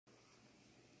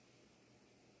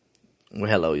Well,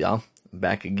 hello, y'all.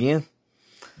 Back again.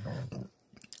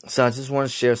 So I just want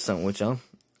to share something with y'all.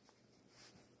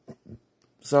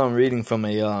 So I'm reading from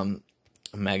a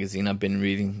magazine. I've been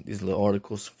reading these little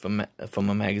articles from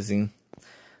a magazine.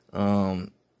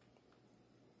 And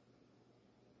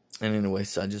anyway,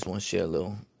 so I just want to share a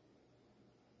little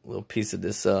piece of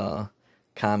this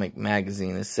comic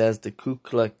magazine. It says the Ku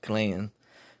Klux Klan,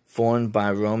 formed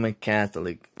by Roman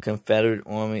Catholic Confederate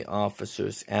Army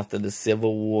officers after the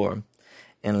Civil War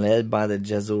and led by the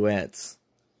Jesuits,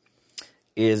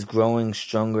 is growing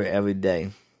stronger every day.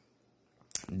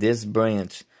 This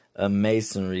branch of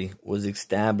Masonry was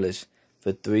established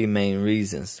for three main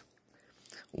reasons.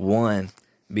 One,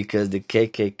 because the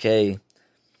KKK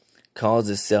calls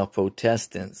itself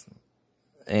Protestants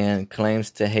and claims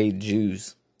to hate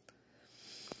Jews,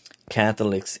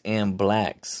 Catholics, and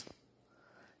blacks.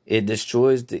 It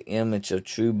destroys the image of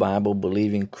true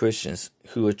Bible-believing Christians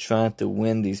who are trying to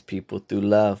win these people through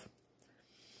love.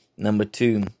 Number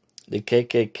two, the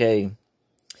KKK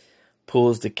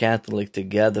pulls the Catholic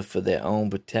together for their own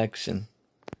protection.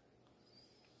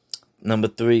 Number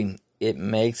three, it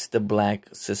makes the black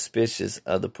suspicious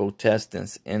of the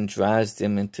Protestants and drives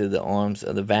them into the arms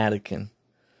of the Vatican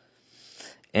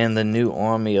and the new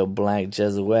army of black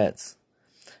Jesuits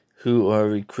who are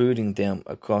recruiting them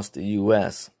across the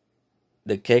U.S.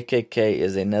 The KKK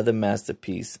is another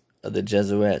masterpiece of the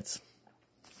Jesuits.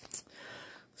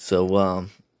 So,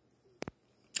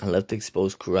 I love to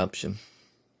expose corruption.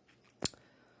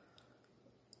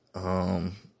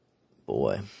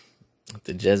 Boy, if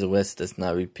the Jesuits does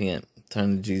not repent,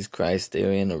 turn to Jesus Christ, they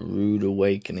are in a rude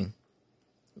awakening.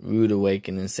 Rude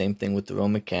awakening. Same thing with the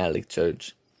Roman Catholic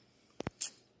Church.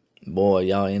 Boy,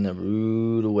 y'all in a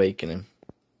rude awakening.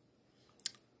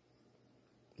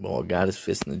 Boy, God is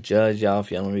fixing to judge y'all if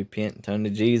y'all don't repent and turn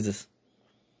to Jesus.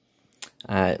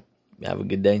 Alright, have a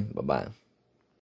good day. Bye-bye.